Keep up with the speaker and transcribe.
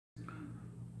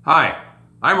Hi,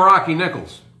 I'm Rocky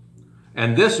Nichols,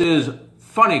 and this is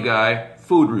Funny Guy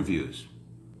Food Reviews.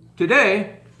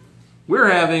 Today, we're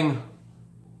having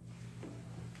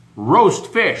roast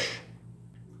fish.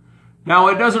 Now,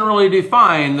 it doesn't really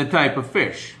define the type of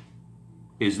fish.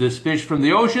 Is this fish from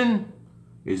the ocean?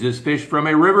 Is this fish from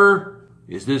a river?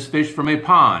 Is this fish from a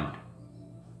pond?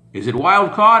 Is it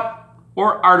wild caught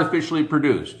or artificially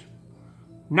produced?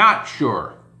 Not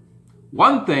sure.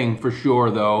 One thing for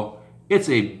sure, though, it's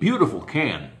a beautiful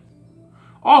can.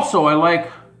 Also, I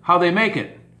like how they make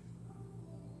it.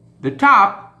 The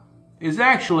top is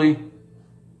actually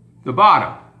the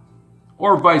bottom,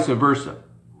 or vice versa.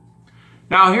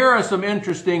 Now, here are some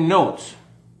interesting notes.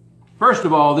 First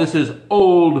of all, this is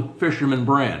Old Fisherman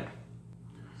brand.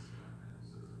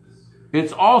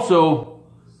 It's also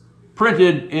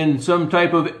printed in some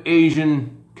type of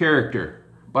Asian character,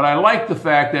 but I like the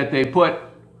fact that they put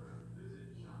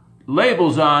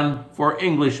labels on for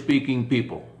English-speaking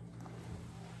people.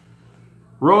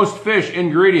 Roast fish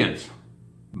ingredients: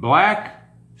 black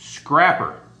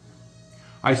scrapper.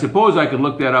 I suppose I could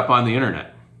look that up on the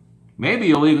internet. Maybe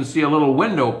you'll even see a little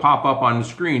window pop up on the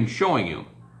screen showing you.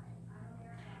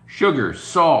 Sugar,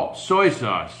 salt, soy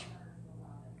sauce,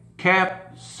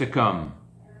 capsicum.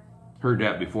 Heard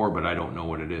that before, but I don't know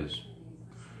what it is.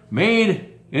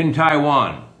 Made in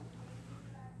Taiwan.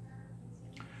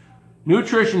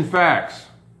 Nutrition facts.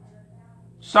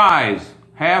 Size,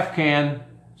 half can,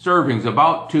 servings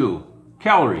about 2.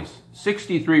 Calories,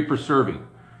 63 per serving.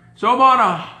 So about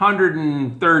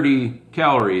 130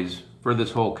 calories for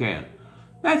this whole can.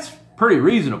 That's pretty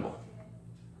reasonable.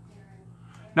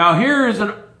 Now here is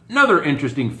another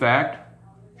interesting fact.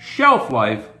 Shelf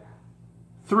life,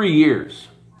 3 years.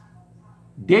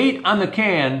 Date on the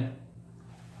can,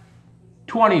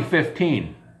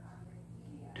 2015.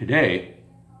 Today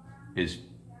is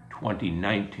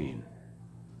 2019.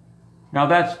 Now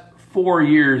that's 4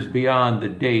 years beyond the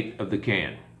date of the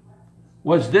can.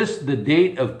 Was this the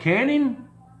date of canning,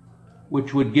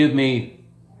 which would give me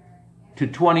to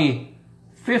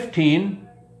 2015,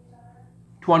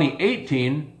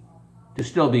 2018 to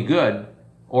still be good,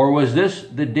 or was this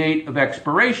the date of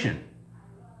expiration,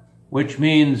 which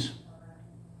means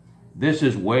this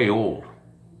is way old?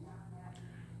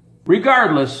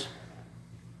 Regardless,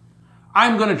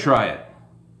 I'm going to try it.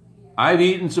 I've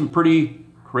eaten some pretty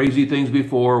crazy things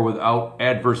before without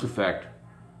adverse effect.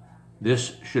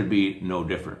 This should be no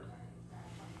different.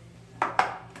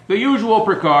 The usual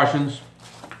precautions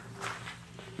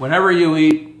whenever you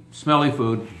eat smelly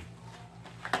food: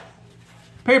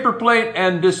 paper plate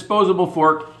and disposable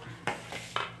fork,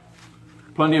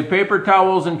 plenty of paper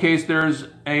towels in case there's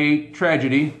a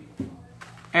tragedy,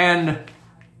 and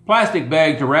plastic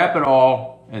bag to wrap it all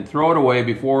and throw it away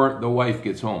before the wife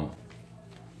gets home.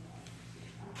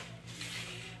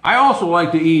 I also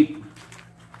like to eat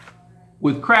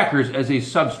with crackers as a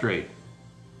substrate.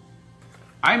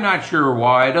 I'm not sure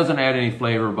why. It doesn't add any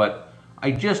flavor, but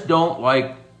I just don't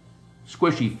like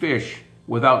squishy fish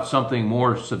without something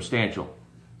more substantial.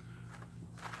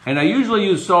 And I usually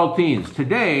use saltines.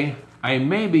 Today, I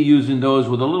may be using those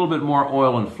with a little bit more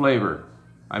oil and flavor.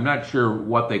 I'm not sure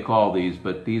what they call these,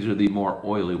 but these are the more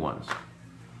oily ones.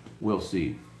 We'll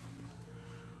see.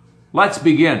 Let's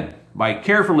begin by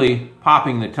carefully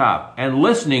popping the top and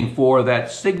listening for that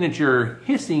signature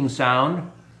hissing sound,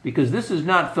 because this is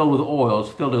not filled with oil, it's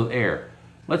filled with air.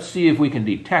 Let's see if we can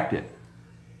detect it.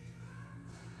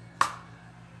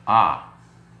 Ah,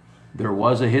 there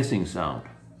was a hissing sound.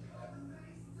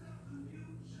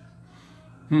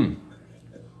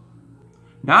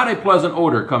 Not a pleasant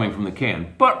odor coming from the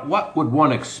can, but what would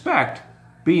one expect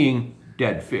being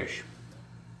dead fish?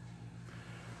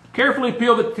 Carefully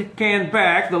peel the can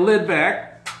back, the lid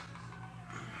back,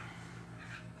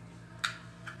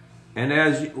 and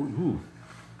as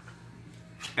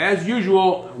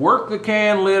usual, work the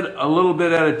can lid a little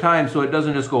bit at a time so it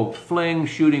doesn't just go fling,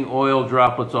 shooting oil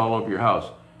droplets all over your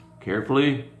house.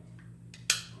 Carefully,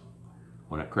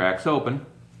 when it cracks open,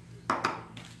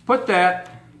 put that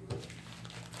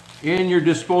in your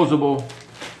disposable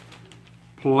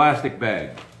plastic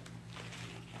bag.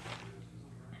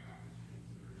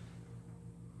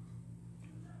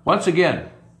 Once again,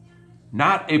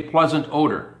 not a pleasant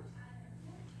odor.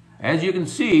 As you can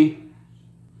see,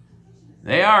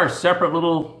 they are separate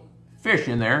little fish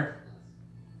in there.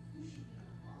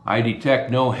 I detect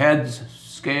no heads,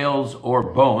 scales, or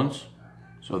bones,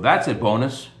 so that's a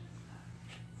bonus.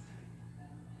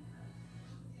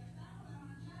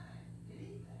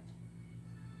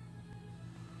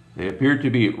 They appear to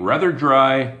be rather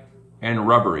dry and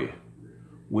rubbery,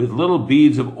 with little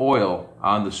beads of oil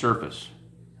on the surface.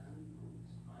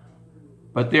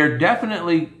 but they're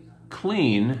definitely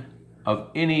clean of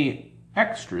any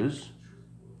extras.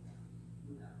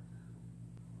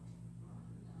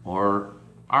 Or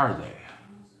are they?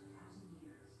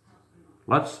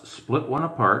 Let's split one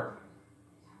apart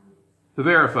to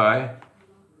verify.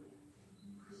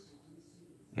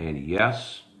 And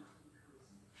yes,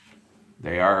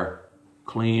 they are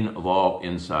clean of all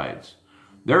insides.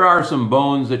 There are some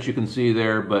bones that you can see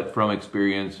there, but from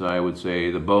experience, I would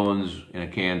say the bones in a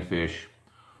canned fish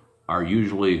are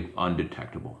usually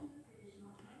undetectable.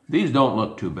 These don't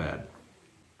look too bad.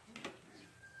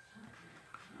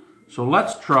 So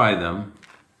let's try them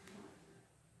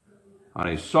on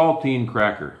a saltine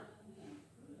cracker.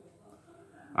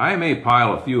 I may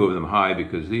pile a few of them high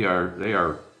because they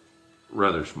are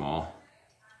rather small.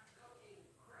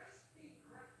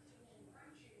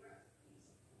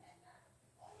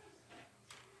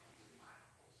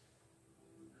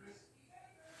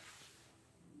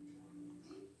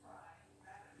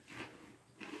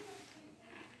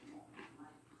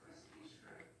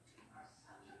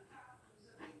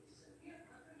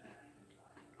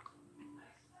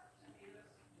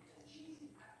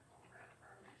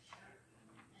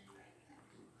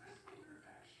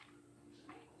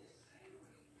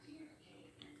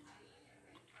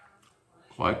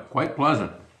 Quite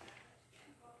pleasant.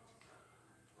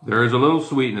 There is a little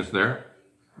sweetness there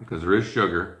because there is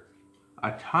sugar.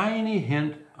 A tiny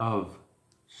hint of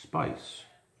spice.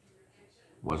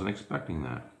 Wasn't expecting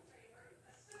that.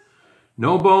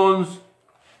 No bones,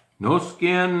 no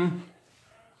skin,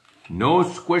 no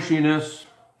squishiness,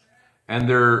 and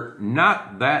they're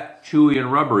not that chewy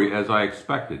and rubbery as I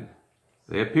expected.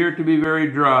 They appear to be very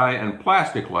dry and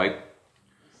plastic-like,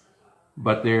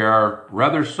 but they are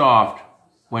rather soft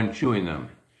when chewing them.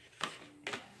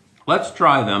 Let's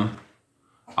try them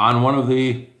on one of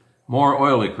the more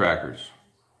oily crackers.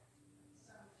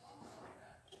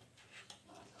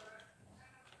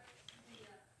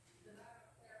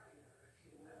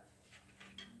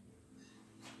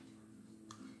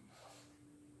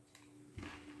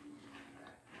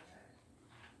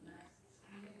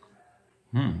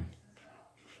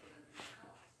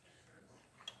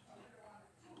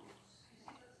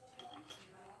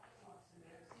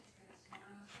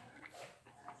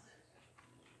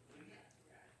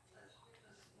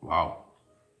 Wow.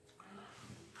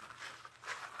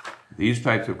 These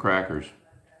types of crackers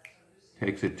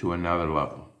takes it to another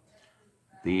level.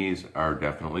 These are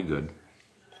definitely good.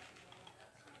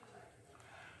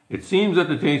 It seems that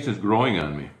the taste is growing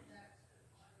on me.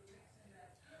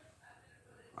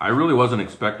 I really wasn't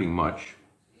expecting much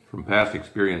from past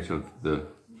experience of the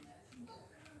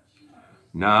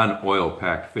non-oil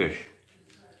packed fish.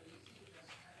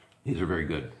 These are very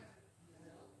good.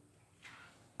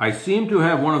 I seem to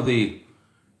have one of the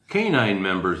canine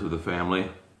members of the family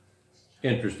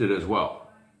interested as well.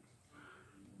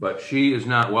 But she is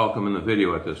not welcome in the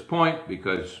video at this point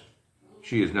because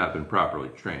she has not been properly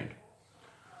trained.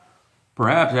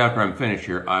 Perhaps after I'm finished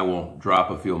here, I will drop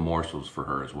a few morsels for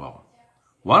her as well.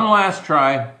 One last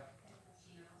try.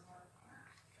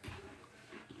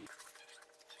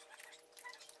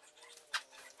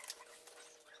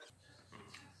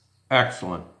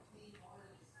 Excellent.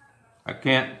 I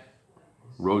can't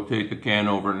rotate the can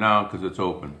over now because it's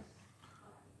open.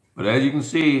 But as you can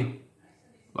see,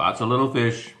 lots of little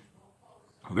fish,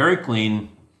 very clean,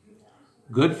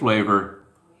 good flavor,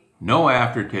 no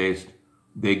aftertaste.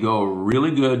 They go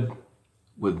really good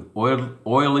with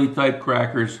oily type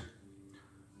crackers,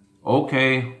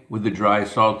 okay with the dry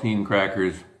saltine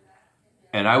crackers.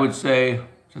 And I would say,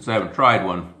 since I haven't tried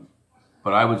one,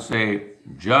 but I would say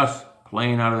just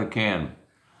plain out of the can.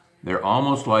 They're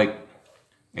almost like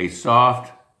a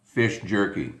soft fish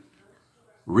jerky.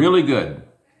 Really good.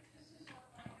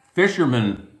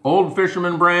 Fisherman, old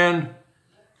fisherman brand,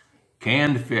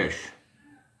 canned fish.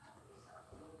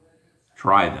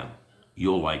 Try them.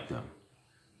 You'll like them.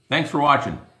 Thanks for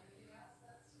watching.